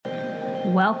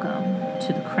Welcome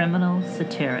to The Criminal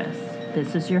Satirist.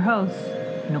 This is your host,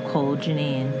 Nicole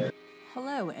Janine.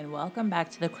 Hello, and welcome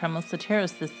back to The Criminal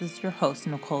Satirist. This is your host,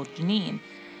 Nicole Janine.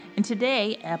 And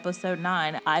today, episode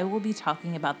 9, I will be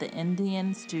talking about the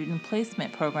Indian Student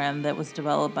Placement Program that was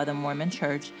developed by the Mormon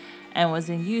Church and was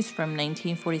in use from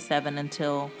 1947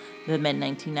 until the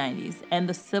mid-1990s, and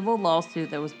the civil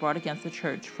lawsuit that was brought against the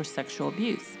church for sexual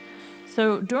abuse.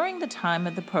 So during the time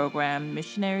of the program,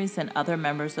 missionaries and other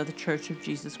members of the Church of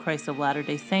Jesus Christ of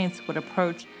Latter-day Saints would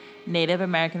approach Native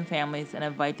American families and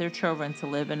invite their children to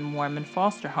live in Mormon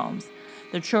foster homes.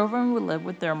 The children would live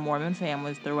with their Mormon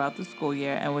families throughout the school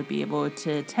year and would be able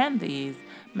to attend these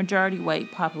majority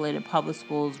white populated public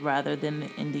schools rather than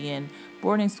the Indian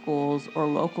boarding schools or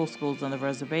local schools on the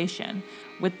reservation,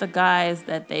 with the guise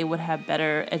that they would have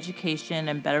better education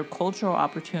and better cultural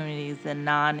opportunities than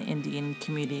non-Indian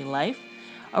community life.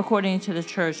 According to the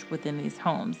church within these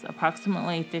homes,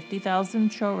 approximately 50,000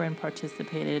 children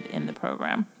participated in the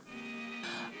program.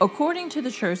 According to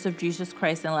the Church of Jesus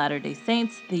Christ of Latter-day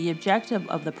Saints, the objective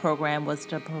of the program was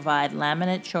to provide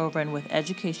Lamanite children with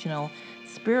educational,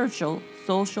 spiritual,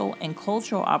 social, and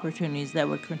cultural opportunities that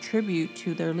would contribute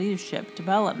to their leadership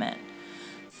development.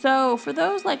 So, for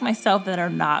those like myself that are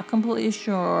not completely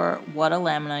sure what a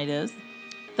Lamanite is,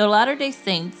 the Latter-day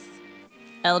Saints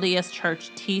LDS Church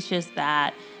teaches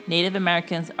that Native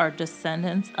Americans are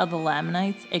descendants of the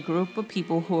Lamanites, a group of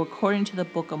people who, according to the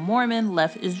Book of Mormon,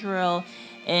 left Israel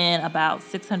in about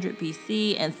 600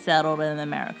 BC and settled in the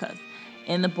Americas.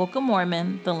 In the Book of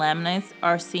Mormon, the Lamanites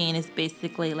are seen as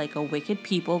basically like a wicked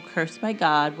people cursed by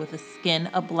God with a skin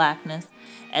of blackness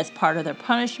as part of their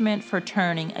punishment for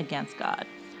turning against God.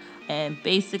 And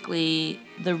basically,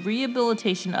 the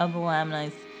rehabilitation of the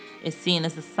Lamanites is seen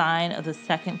as a sign of the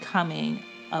second coming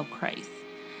of Christ.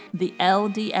 The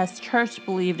LDS Church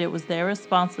believed it was their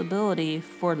responsibility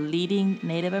for leading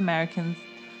Native Americans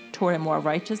toward a more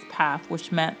righteous path,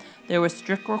 which meant there were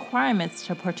strict requirements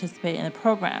to participate in the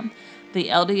program. The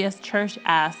LDS Church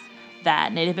asked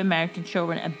that Native American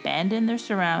children abandon their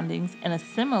surroundings and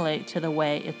assimilate to the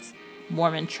way its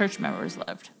Mormon church members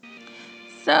lived.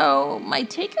 So my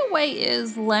takeaway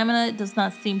is Lamanite does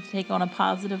not seem to take on a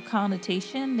positive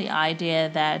connotation. The idea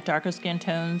that darker skin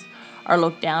tones are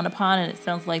looked down upon, and it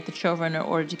sounds like the children, in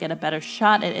order to get a better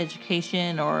shot at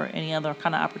education or any other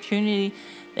kind of opportunity,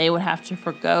 they would have to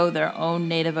forgo their own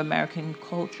Native American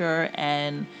culture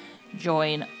and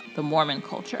join the Mormon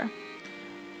culture.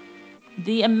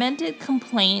 The amended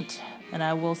complaint, and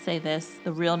I will say this,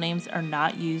 the real names are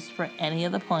not used for any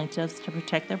of the plaintiffs to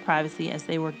protect their privacy as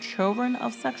they were children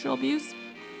of sexual abuse.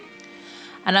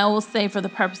 And I will say, for the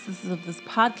purposes of this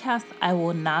podcast, I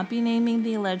will not be naming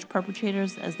the alleged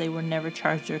perpetrators as they were never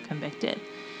charged or convicted.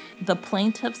 The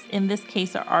plaintiffs in this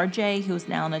case are RJ, who is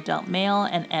now an adult male,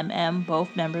 and MM,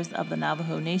 both members of the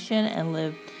Navajo Nation and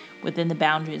live within the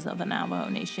boundaries of the Navajo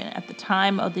Nation. At the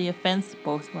time of the offense,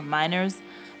 both were minors.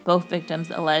 Both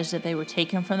victims alleged that they were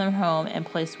taken from their home and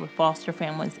placed with foster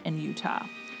families in Utah.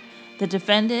 The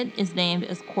defendant is named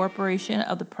as corporation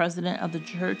of the president of the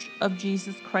Church of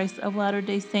Jesus Christ of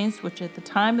Latter-day Saints, which at the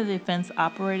time of the offense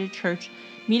operated church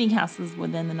meeting houses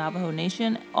within the Navajo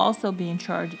Nation, also being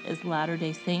charged as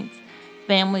Latter-day Saints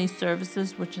Family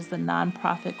Services, which is a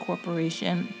nonprofit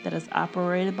corporation that is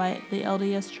operated by the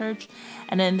LDS Church,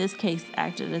 and in this case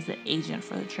acted as an agent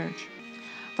for the church.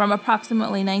 From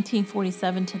approximately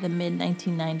 1947 to the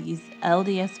mid-1990s,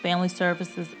 LDS Family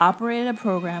Services operated a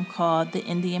program called the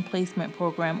Indian Placement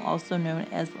Program, also known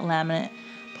as Lamanite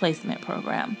Placement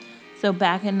Program. So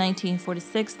back in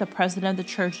 1946, the president of the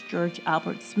church, George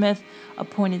Albert Smith,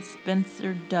 appointed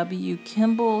Spencer W.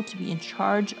 Kimball to be in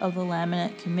charge of the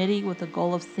Lamanite Committee with the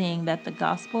goal of seeing that the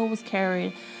gospel was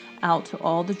carried out to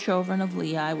all the children of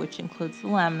Lehi, which includes the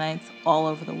Lamanites, all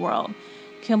over the world.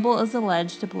 Kimball is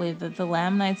alleged to believe that the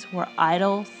Lamanites were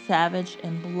idle, savage,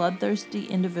 and bloodthirsty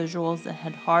individuals that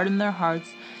had hardened their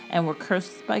hearts and were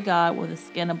cursed by God with a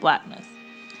skin of blackness.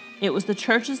 It was the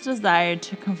church's desire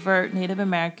to convert Native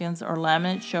Americans or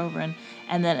Lamanite children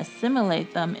and then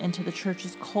assimilate them into the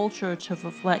church's culture to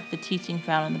reflect the teaching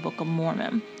found in the Book of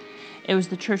Mormon. It was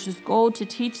the church's goal to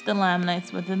teach the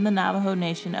Lamanites within the Navajo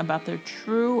Nation about their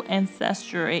true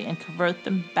ancestry and convert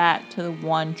them back to the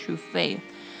one true faith,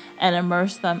 and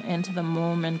immerse them into the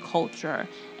Mormon culture.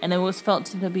 And it was felt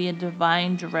to be a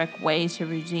divine, direct way to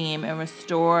redeem and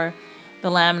restore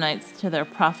the Lamanites to their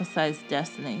prophesied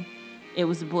destiny. It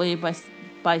was believed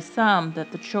by some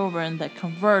that the children that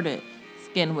converted,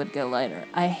 skin would go lighter.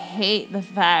 I hate the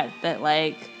fact that,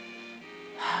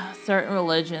 certain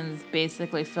religions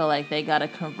basically feel like they got to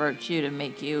convert you to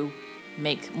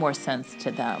make more sense to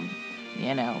them.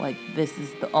 This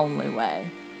is the only way.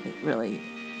 It really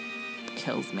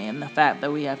kills me. And the fact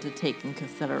that we have to take in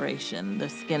consideration the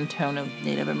skin tone of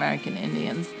Native American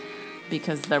Indians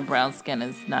because their brown skin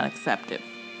is not accepted.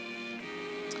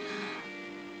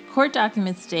 Court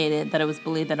documents stated that it was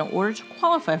believed that in order to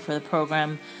qualify for the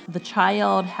program, the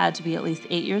child had to be at least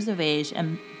 8 years of age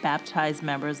and baptized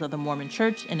members of the Mormon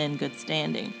church and in good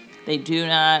standing. They do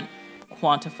not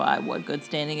quantify what good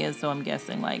standing is, so I'm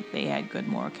guessing they had good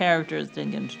moral characters,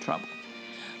 didn't get into trouble.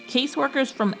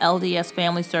 Caseworkers from LDS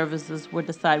Family Services would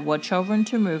decide what children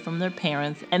to remove from their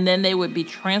parents, and then they would be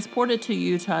transported to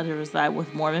Utah to reside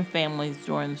with Mormon families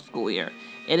during the school year.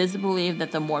 It is believed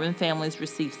that the Mormon families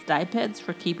received stipends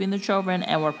for keeping the children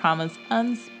and were promised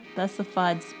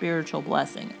unspecified spiritual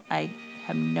blessing. I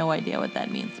have no idea what that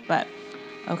means, but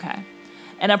okay.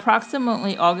 In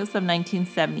approximately August of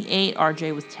 1978,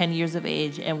 RJ was 10 years of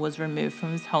age and was removed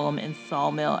from his home in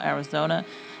Sawmill, Arizona,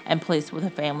 and placed with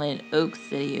a family in Oak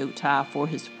City, Utah for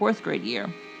his 4th grade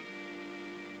year.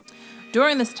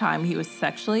 During this time, he was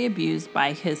sexually abused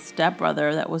by his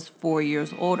stepbrother that was 4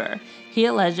 years older. He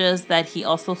alleges that he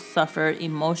also suffered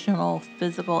emotional,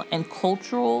 physical, and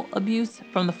cultural abuse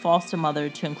from the foster mother,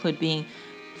 to include being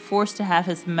forced to have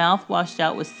his mouth washed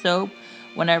out with soap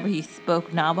whenever he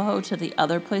spoke Navajo to the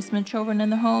other placement children in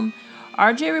the home.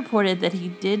 RJ reported that he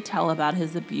did tell about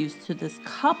his abuse to this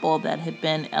couple that had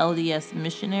been LDS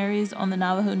missionaries on the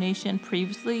Navajo Nation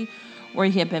previously, where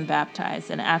he had been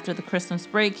baptized. And after the Christmas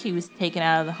break, he was taken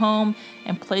out of the home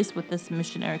and placed with this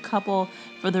missionary couple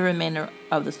for the remainder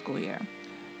of the school year.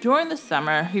 During the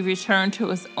summer, he returned to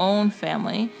his own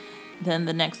family. Then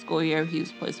the next school year, he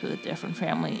was placed with a different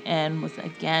family and was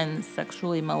again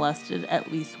sexually molested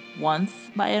at least once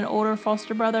by an older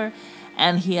foster brother.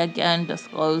 And he again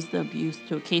disclosed the abuse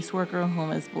to a caseworker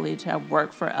whom is believed to have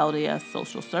worked for LDS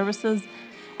Social Services.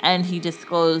 And he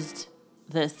disclosed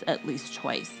this at least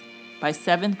twice. By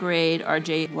 7th grade,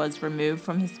 RJ was removed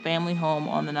from his family home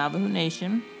on the Navajo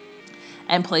Nation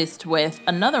and placed with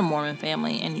another Mormon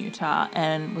family in Utah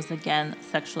and was again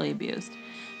sexually abused.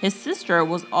 His sister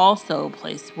was also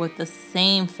placed with the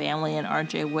same family, and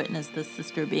RJ witnessed the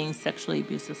sister being sexually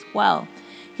abused as well.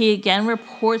 He again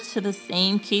reports to the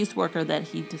same caseworker that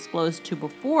he disclosed to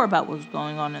before about what was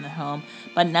going on in the home,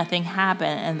 but nothing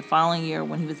happened, and the following year,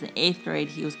 when he was in 8th grade,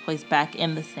 he was placed back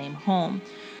in the same home.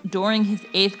 During his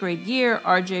 8th grade year,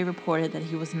 RJ reported that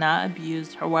he was not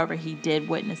abused. However, he did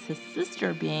witness his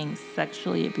sister being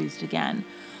sexually abused again.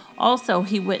 Also,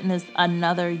 he witnessed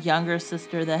another younger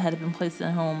sister that had been placed in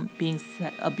a home being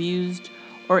abused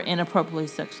or inappropriately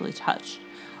sexually touched.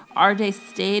 RJ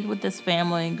stayed with this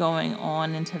family going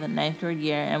on into the 9th grade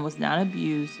year and was not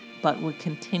abused, but would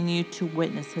continue to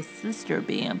witness his sister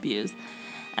being abused.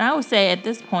 And I would say at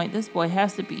this point, this boy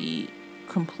has to be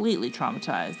completely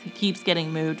traumatized. He keeps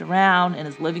getting moved around and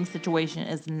his living situation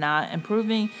is not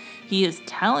improving. He is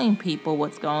telling people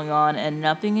what's going on and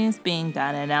nothing is being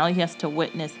done, and now he has to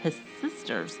witness his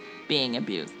sisters being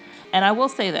abused. And I will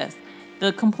say this,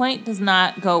 the complaint does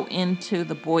not go into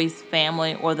the boy's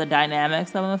family or the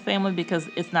dynamics of the family because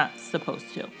it's not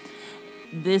supposed to.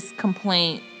 This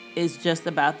complaint is just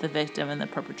about the victim and the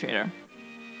perpetrator.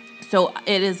 So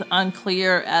it is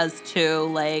unclear as to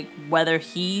whether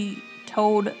he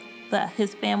told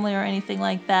his family or anything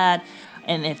like that,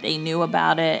 and if they knew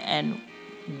about it and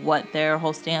what their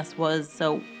whole stance was.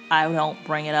 So I don't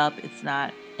bring it up. It's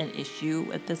not an issue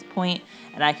at this point,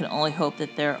 and I can only hope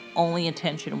that their only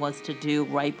intention was to do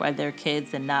right by their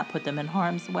kids and not put them in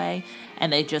harm's way,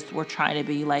 and they just were trying to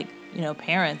be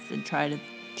parents and try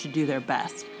to do their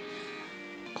best.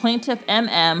 Plaintiff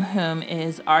M.M., whom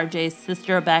is RJ's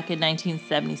sister back in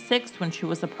 1976 when she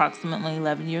was approximately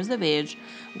 11 years of age,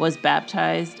 was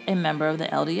baptized a member of the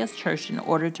LDS Church in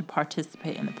order to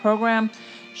participate in the program.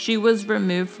 She was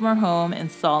removed from her home in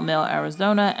Sawmill,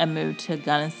 Arizona, and moved to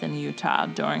Gunnison, Utah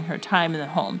during her time in the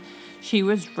home. She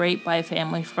was raped by a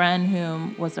family friend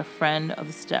whom was a friend of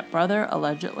the stepbrother,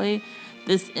 allegedly.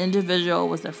 This individual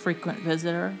was a frequent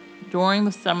visitor. During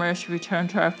the summer, she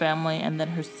returned to her family, and then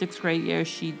her 6th grade year,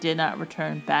 she did not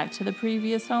return back to the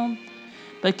previous home,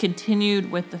 but continued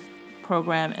with the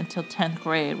program until 10th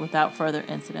grade without further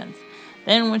incidents.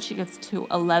 Then when she gets to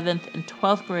 11th and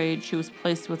 12th grade, she was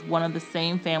placed with one of the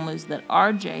same families that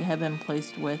RJ had been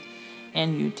placed with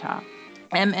in Utah.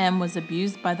 MM was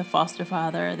abused by the foster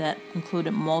father that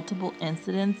included multiple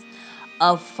incidents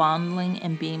of fondling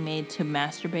and being made to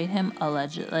masturbate him,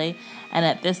 allegedly. And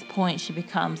at this point, she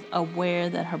becomes aware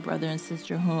that her brother and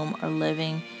sister, whom are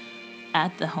living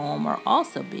at the home, are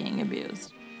also being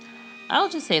abused. I'll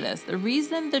just say this. The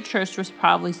reason the church was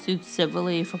probably sued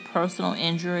civilly for personal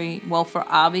injury, well, for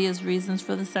obvious reasons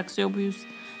for the sexual abuse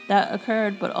that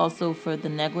occurred, but also for the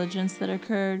negligence that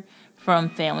occurred from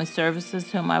family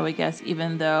services, whom I would guess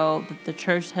even though the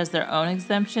church has their own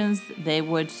exemptions, they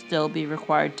would still be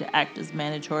required to act as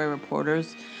mandatory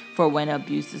reporters for when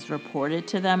abuse is reported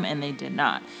to them, and they did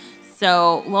not.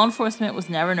 So law enforcement was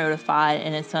never notified,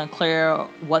 and it's unclear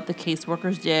what the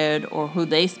caseworkers did or who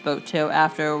they spoke to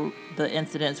after the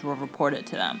incidents were reported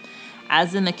to them.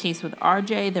 As in the case with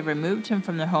RJ, they removed him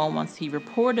from their home once he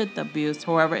reported the abuse.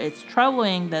 However, it's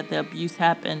troubling that the abuse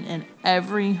happened in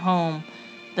every home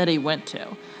that he went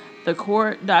to. The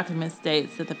court document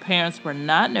states that the parents were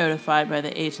not notified by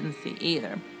the agency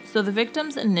either. So the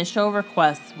victim's initial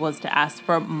request was to ask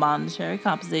for monetary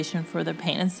compensation for their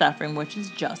pain and suffering, which is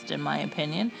just, in my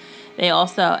opinion. They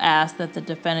also asked that the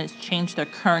defendants change their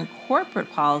current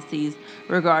corporate policies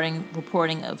regarding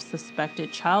reporting of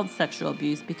suspected child sexual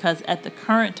abuse, because at the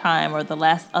current time, or the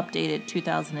last updated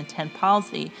 2010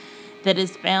 policy that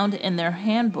is found in their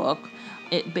handbook,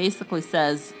 it basically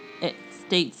says, it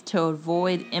states, to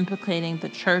avoid implicating the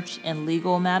church in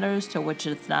legal matters to which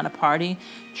it's not a party,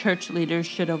 church leaders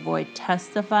should avoid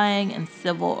testifying in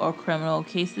civil or criminal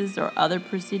cases or other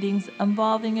proceedings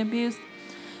involving abuse.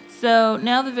 So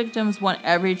now the victims want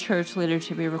every church leader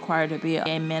to be required to be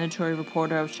a mandatory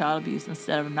reporter of child abuse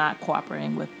instead of not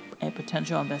cooperating with a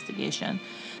potential investigation.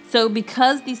 So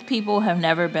because these people have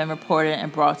never been reported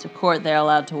and brought to court, they're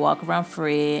allowed to walk around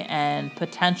free and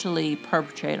potentially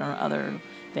perpetrate on other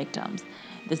victims.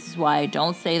 This is why I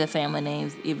don't say the family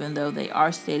names, even though they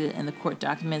are stated in the court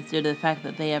documents, due to the fact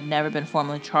that they have never been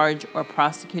formally charged or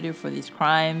prosecuted for these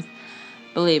crimes.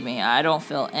 Believe me, I don't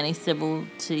feel any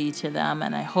civility to them,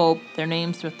 and I hope their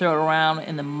names are thrown around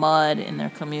in the mud in their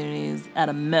communities at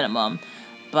a minimum.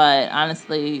 But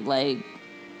honestly,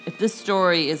 if this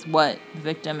story is what the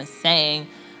victim is saying,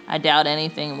 I doubt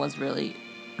anything was really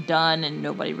done and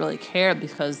nobody really cared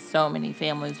because so many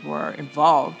families were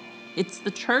involved. It's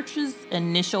the church's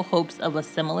initial hopes of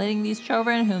assimilating these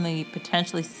children, whom they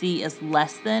potentially see as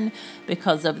less than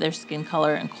because of their skin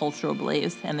color and cultural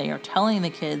beliefs, and they are telling the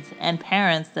kids and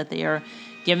parents that they are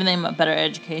giving them a better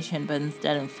education, but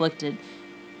instead inflicted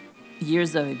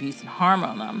years of abuse and harm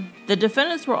on them. The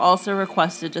defendants were also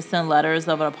requested to send letters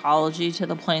of an apology to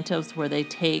the plaintiffs where they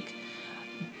take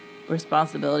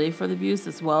responsibility for the abuse,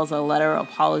 as well as a letter of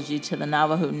apology to the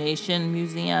Navajo Nation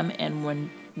Museum in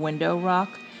Window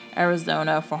Rock,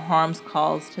 Arizona, for harms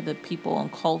caused to the people and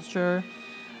culture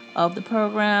of the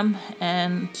program,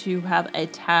 and to have a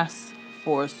task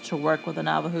force to work with the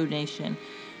Navajo Nation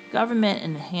government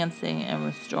in enhancing and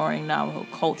restoring Navajo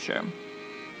culture.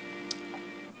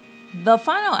 The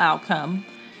final outcome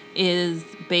is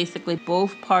basically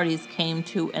both parties came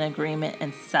to an agreement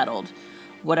and settled.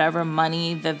 Whatever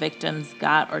money the victims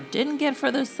got or didn't get for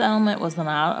their settlement was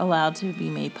not allowed to be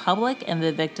made public, and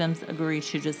the victims agreed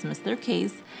to dismiss their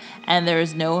case, and there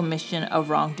is no admission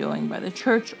of wrongdoing by the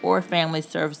church or family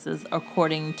services,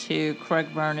 according to Craig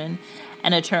Vernon,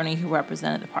 an attorney who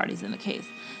represented the parties in the case.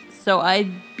 So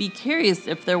I'd be curious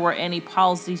if there were any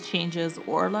policy changes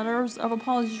or letters of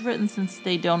apologies written, since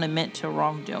they don't admit to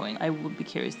wrongdoing. I would be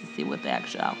curious to see what the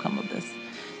actual outcome of this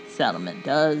settlement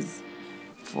does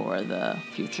for the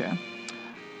future.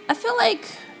 I feel like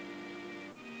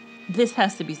this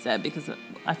has to be said because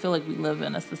I feel like we live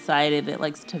in a society that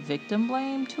likes to victim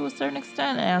blame to a certain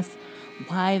extent and ask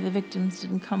why the victims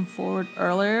didn't come forward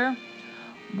earlier.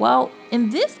 Well, in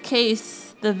this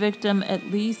case, the victim, at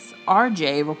least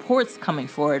RJ, reports coming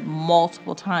forward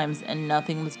multiple times and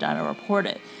nothing was done or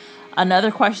reported.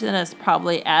 Another question that's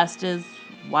probably asked is,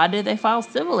 why did they file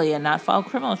civilly and not file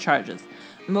criminal charges?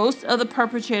 Most of the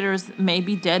perpetrators may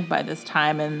be dead by this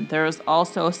time, and there is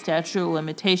also a statute of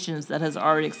limitations that has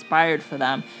already expired for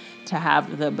them to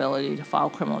have the ability to file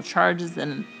criminal charges.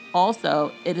 And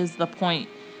also, it is the point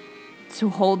to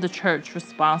hold the church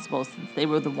responsible, since they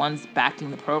were the ones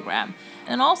backing the program.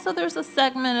 And also, there's a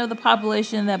segment of the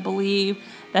population that believe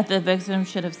that the victim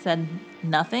should have said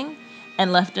nothing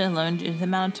and left it alone due to the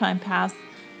amount of time passed.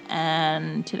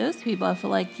 And to those people, I feel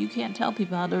like you can't tell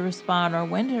people how to respond or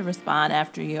when to respond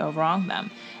after you have wronged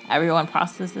them. Everyone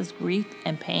processes grief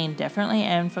and pain differently.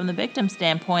 And from the victim's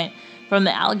standpoint, from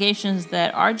the allegations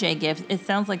that RJ gives, it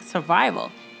sounds like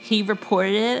survival. He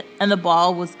reported it and the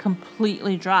ball was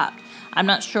completely dropped. I'm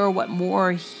not sure what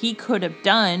more he could have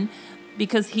done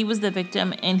because he was the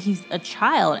victim and he's a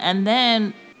child. And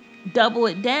then double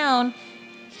it down,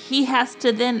 he has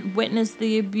to then witness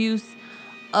the abuse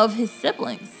of his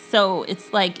siblings. So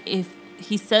it's like, if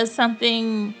he says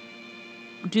something,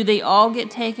 do they all get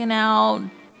taken out?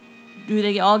 Do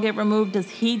they all get removed? Does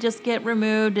he just get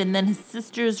removed and then his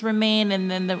sisters remain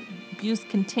and then the abuse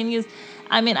continues?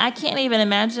 I mean, I can't even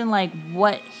imagine like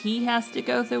what he has to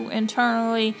go through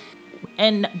internally.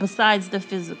 And besides the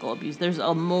physical abuse, there's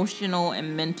emotional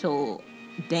and mental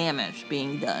damage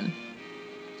being done.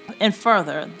 And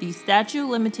further, the statute of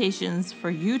limitations for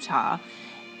Utah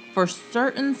for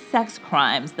certain sex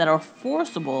crimes that are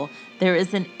forcible, there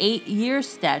is an 8-year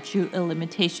statute of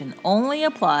limitation. Only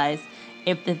applies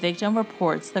if the victim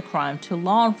reports the crime to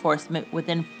law enforcement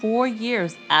within 4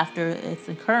 years after its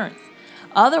occurrence.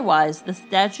 Otherwise, the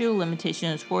statute of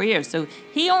limitation is 4 years. So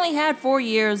he only had 4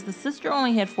 years. The sister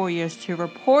only had 4 years to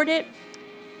report it.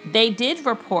 They did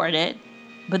report it,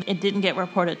 but it didn't get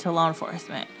reported to law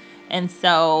enforcement. And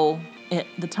so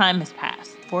the time has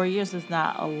passed. 4 years is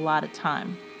not a lot of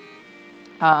time.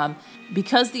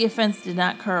 Because the offense did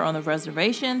not occur on the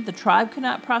reservation, the tribe could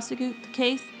not prosecute the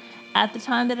case at the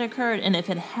time that it occurred. And if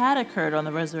it had occurred on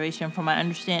the reservation, from my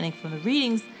understanding from the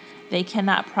readings, they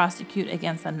cannot prosecute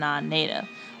against a non-native.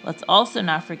 Let's also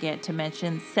not forget to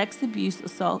mention sex abuse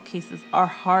assault cases are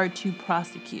hard to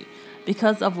prosecute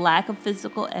because of lack of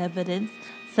physical evidence,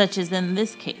 such as in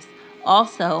this case.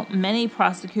 Also, many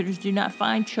prosecutors do not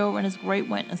find children as great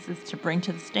witnesses to bring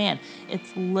to the stand.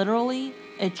 It's literally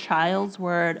a child's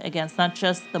word against not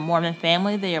just the Mormon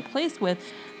family they are placed with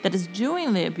that is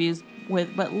doing the abuse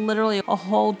with, but literally a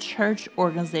whole church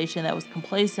organization that was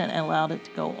complacent and allowed it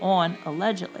to go on,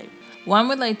 allegedly. One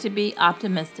would like to be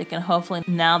optimistic, and hopefully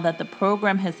now that the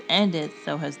program has ended,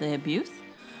 so has the abuse,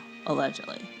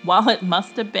 allegedly. While it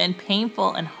must have been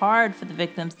painful and hard for the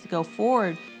victims to go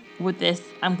forward with this,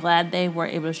 I'm glad they were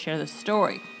able to share the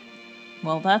story.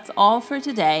 Well, that's all for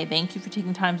today. Thank you for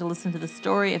taking time to listen to the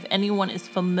story. If anyone is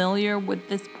familiar with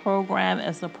this program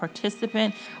as a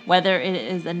participant, whether it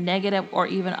is a negative or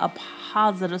even a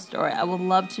positive story, I would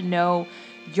love to know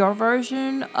your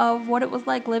version of what it was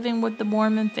like living with the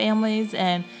Mormon families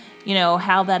and,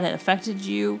 how that had affected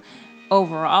you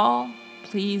overall.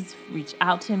 Please reach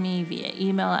out to me via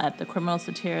email at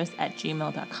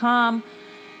thecriminalsatirist@gmail.com.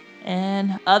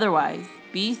 And otherwise,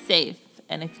 be safe.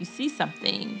 And if you see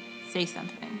something, say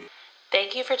something.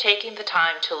 Thank you for taking the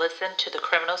time to listen to The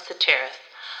Criminal Satirist.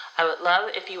 I would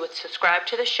love if you would subscribe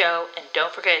to the show and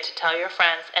don't forget to tell your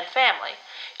friends and family.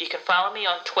 You can follow me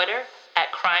on Twitter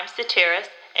at Crime Satirist,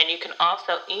 and you can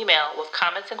also email with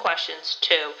comments and questions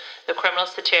to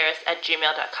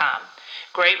thecriminalsatirist@gmail.com.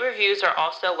 Great reviews are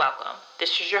also welcome.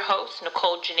 This is your host,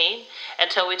 Nicole Janine.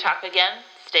 Until we talk again,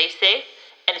 stay safe,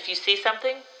 and if you see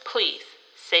something, please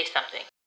say something.